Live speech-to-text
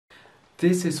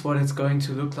this is what it's going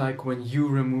to look like when you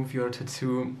remove your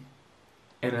tattoo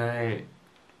in an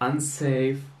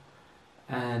unsafe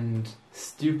and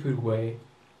stupid way.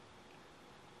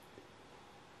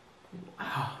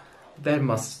 Wow, that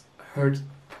must hurt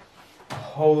a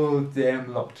whole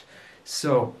damn lot.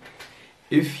 So,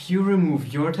 if you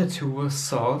remove your tattoo with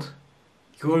salt,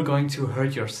 you're going to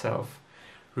hurt yourself.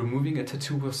 Removing a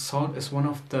tattoo with salt is one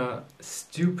of the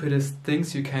stupidest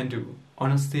things you can do.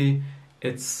 Honestly,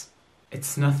 it's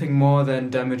nothing more than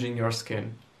damaging your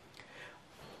skin.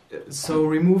 So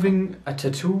removing a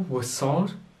tattoo with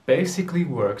salt basically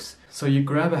works. So you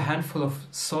grab a handful of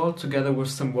salt together with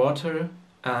some water,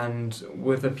 and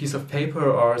with a piece of paper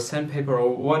or sandpaper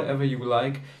or whatever you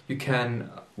like, you can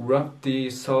rub the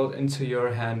salt into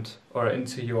your hand or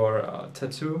into your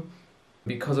tattoo.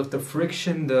 Because of the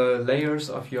friction, the layers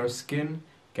of your skin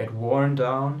get worn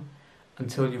down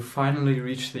until you finally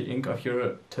reach the ink of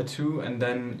your tattoo, and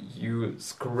then you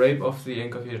scrape off the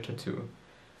ink of your tattoo.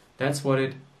 That's what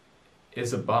it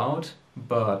is about,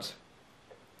 but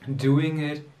doing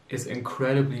it is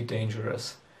incredibly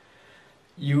dangerous.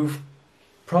 You've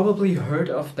probably heard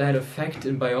of that effect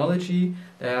in biology,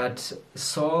 that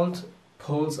salt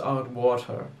pulls out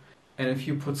water. And if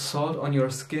you put salt on your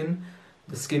skin,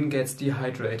 the skin gets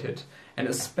dehydrated. And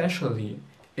especially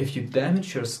if you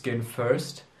damage your skin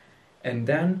first and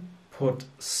then put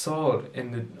salt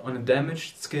on a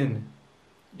damaged skin,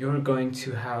 you're going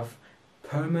to have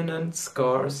permanent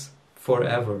scars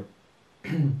forever.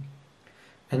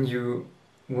 And you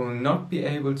will not be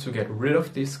able to get rid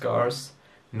of these scars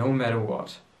no matter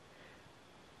what.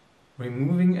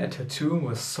 Removing a tattoo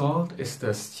with salt is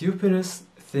the stupidest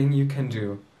thing you can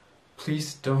do.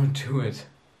 Please don't do it.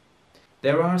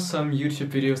 There are some YouTube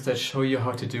videos that show you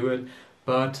how to do it,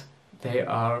 but they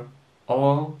are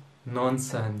all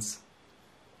nonsense.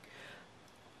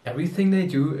 Everything they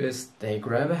do is they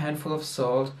grab a handful of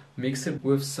salt, mix it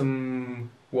with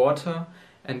some water,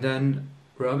 and then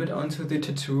rub it onto the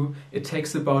tattoo. It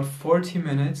takes about 40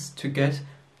 minutes to get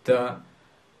the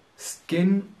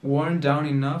skin worn down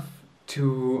enough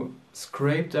to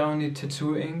scrape down the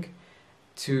tattoo ink,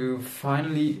 to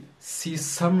finally see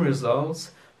some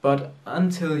results. But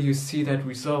until you see that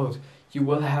result, you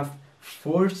will have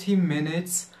 40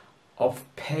 minutes of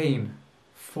pain.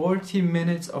 40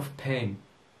 minutes of pain.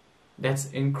 That's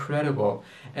incredible.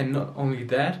 And not only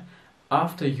that,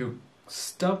 after you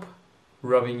stop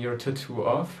rubbing your tattoo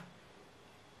off,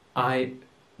 I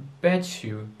bet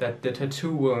you that the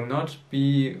tattoo will not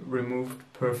be removed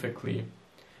perfectly.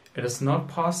 It is not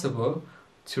possible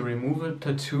to remove a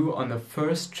tattoo on the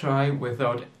first try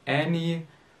without any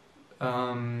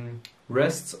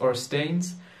rests or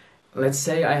stains. Let's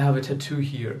say I have a tattoo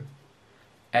here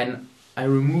and I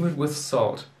remove it with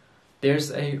salt.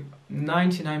 There's a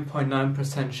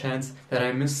 99.9% chance that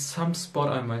I miss some spot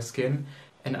on my skin,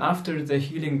 and after the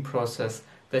healing process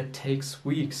that takes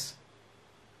weeks,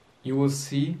 you will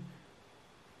see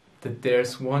that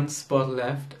there's one spot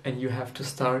left and you have to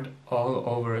start all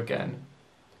over again.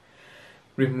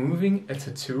 Removing a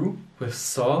tattoo with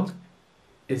salt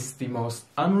is the most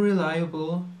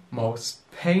unreliable, most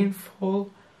painful,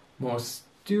 most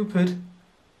stupid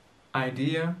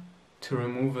idea to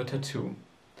remove a tattoo.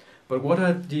 But what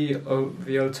are the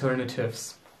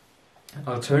alternatives?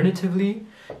 Alternatively,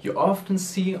 you often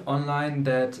see online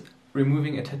that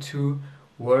removing a tattoo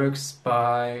works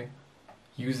by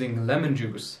using lemon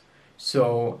juice.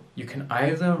 So you can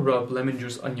either rub lemon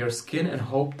juice on your skin and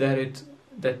hope that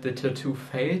the tattoo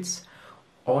fades,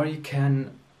 or you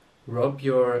can rub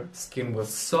your skin with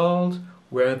salt,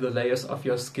 wear the layers of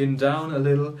your skin down a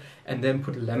little, and then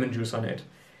put lemon juice on it.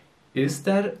 Is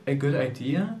that a good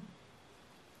idea?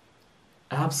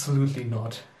 Absolutely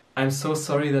not. I'm so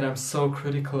sorry that I'm so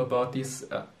critical about these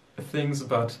things,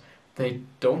 but they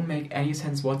don't make any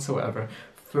sense whatsoever.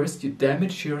 First, you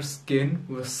damage your skin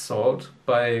with salt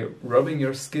by rubbing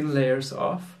your skin layers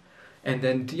off and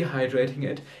then dehydrating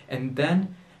it, and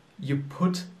then you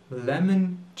put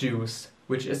lemon juice,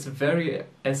 which is very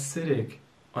acidic,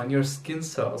 on your skin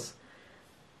cells.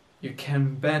 You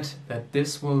can bet that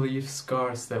this will leave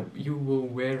scars that you will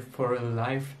wear for a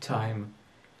lifetime.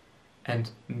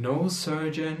 And no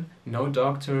surgeon, no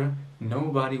doctor,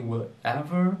 nobody will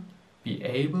ever be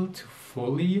able to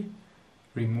fully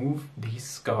remove these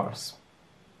scars.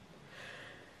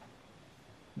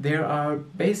 There are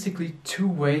basically two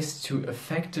ways to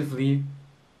effectively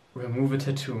remove a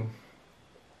tattoo.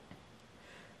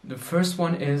 The first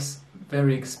one is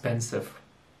very expensive.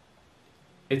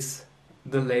 It's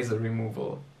the laser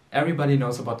removal. Everybody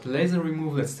knows about the laser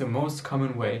removal. It's the most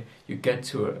common way. You go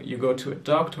to a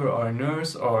doctor or a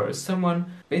nurse or someone.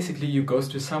 Basically, you go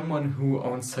to someone who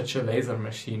owns such a laser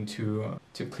machine to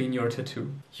clean your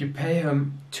tattoo. You pay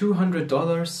him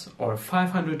 $200 or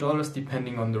 $500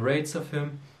 depending on the rates of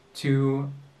him to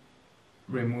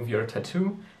remove your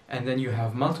tattoo, and then you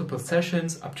have multiple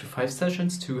sessions, up to 5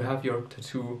 sessions, to have your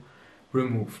tattoo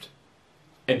removed.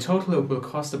 In total, it will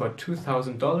cost about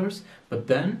 $2,000, but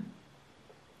then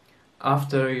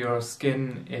after your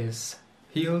skin is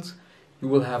healed, you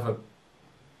will have a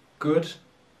good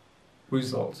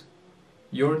result.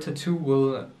 Your tattoo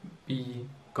will be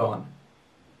gone.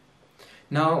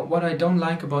 Now, what I don't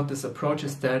like about this approach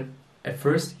is that at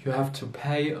first you have to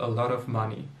pay a lot of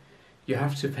money. You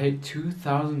have to pay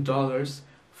 $2,000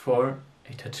 for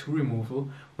a tattoo removal,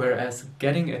 whereas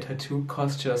getting a tattoo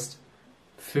costs just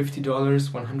 $50,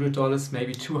 $100,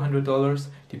 maybe $200,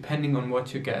 depending on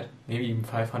what you get, maybe even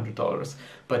 $500.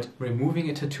 But removing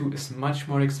a tattoo is much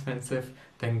more expensive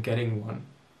than getting one.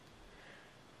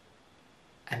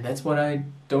 And that's what I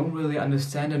don't really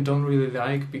understand and don't really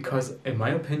like, because in my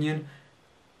opinion,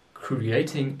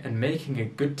 creating and making a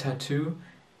good tattoo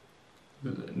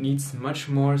needs much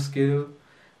more skill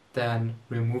than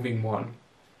removing one.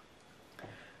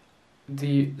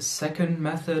 The second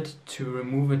method to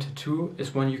remove a tattoo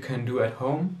is one you can do at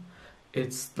home.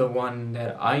 It's the one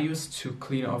that I use to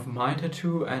clean off my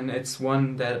tattoo, and it's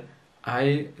one that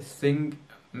I think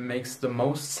makes the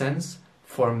most sense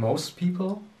for most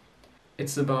people.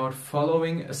 It's about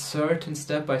following a certain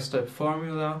step-by-step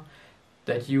formula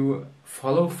that you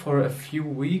follow for a few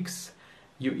weeks.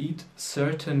 You eat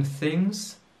certain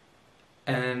things,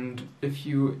 and if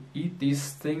you eat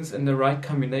these things in the right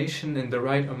combination, in the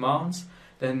right amounts,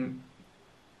 then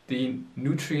the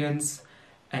nutrients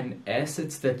and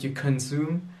acids that you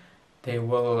consume, they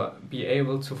will be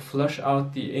able to flush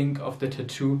out the ink of the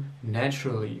tattoo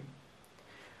naturally.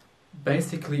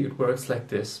 Basically, it works like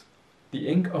this. The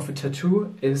ink of a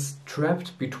tattoo is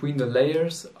trapped between the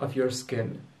layers of your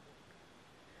skin.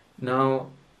 Now,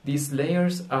 these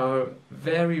layers are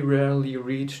very rarely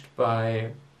reached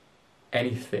by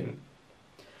anything.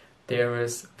 There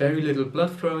is very little blood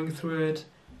flowing through it,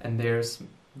 and there's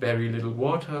very little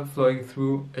water flowing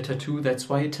through a tattoo. That's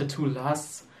why a tattoo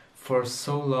lasts for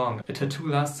so long. A tattoo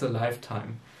lasts a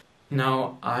lifetime.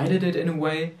 Now, I did it in a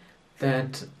way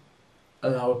that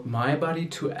allowed my body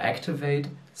to activate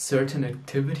certain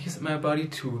activities in my body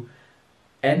to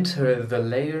enter the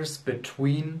layers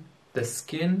between the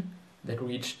skin that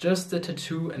reach just the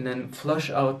tattoo and then flush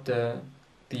out the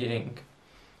ink.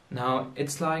 Now,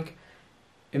 it's like,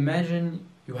 imagine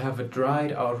you have a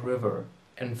dried out river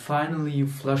and finally you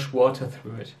flush water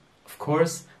through it. Of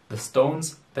course, the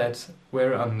stones that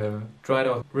were on the dried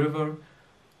out river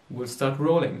will start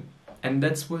rolling. And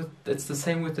that's the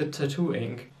same with the tattoo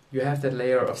ink. You have that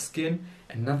layer of skin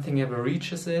and nothing ever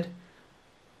reaches it.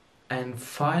 And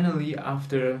finally,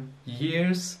 after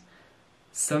years,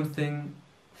 something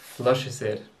flushes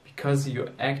it because you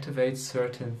activate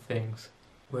certain things.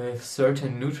 With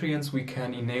certain nutrients we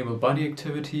can enable body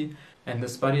activity, and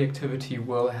this body activity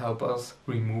will help us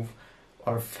remove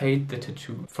or fade the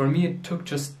tattoo. For me, it took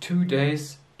just 2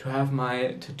 days to have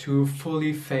my tattoo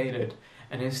fully faded,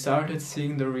 and I started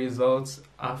seeing the results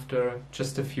after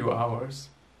just a few hours.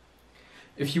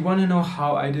 If you want to know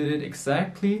how I did it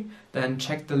exactly, then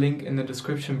check the link in the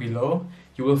description below.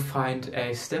 You will find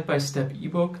a step-by-step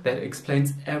ebook that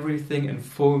explains everything in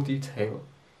full detail.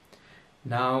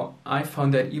 Now, I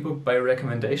found that ebook by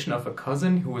recommendation of a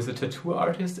cousin who is a tattoo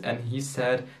artist, and he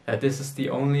said that this is the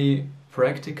only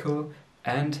practical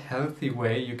and healthy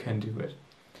way you can do it.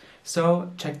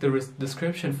 So check the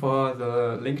description for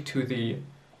the link to the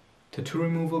tattoo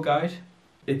removal guide.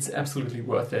 It's absolutely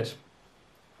worth it.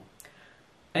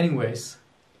 Anyways,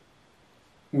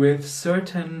 with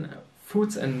certain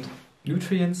foods and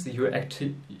nutrients,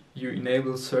 you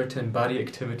enable certain body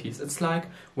activities. It's like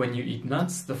when you eat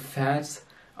nuts, the fats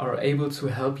are able to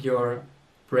help your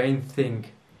brain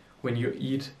think. When you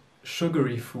eat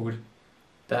sugary food,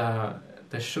 the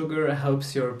sugar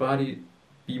helps your body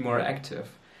be more active.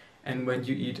 And when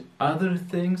you eat other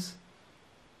things,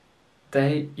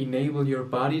 they enable your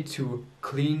body to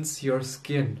cleanse your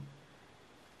skin.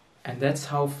 And that's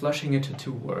how flushing a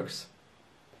tattoo works.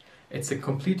 It's a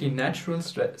completely natural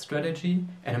strategy,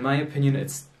 and in my opinion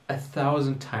it's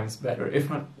 1,000 times better, if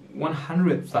not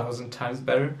 100,000 times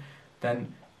better,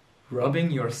 than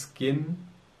rubbing your skin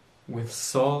with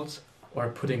salt or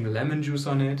putting lemon juice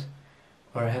on it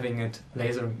or having it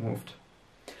laser removed.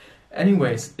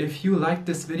 Anyways, if you liked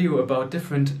this video about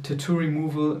different tattoo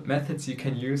removal methods you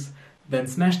can use, then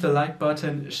smash the like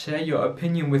button, share your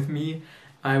opinion with me.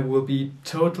 I will be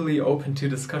totally open to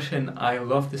discussion. I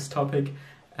love this topic,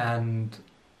 and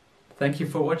thank you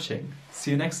for watching.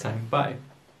 See you next time. Bye.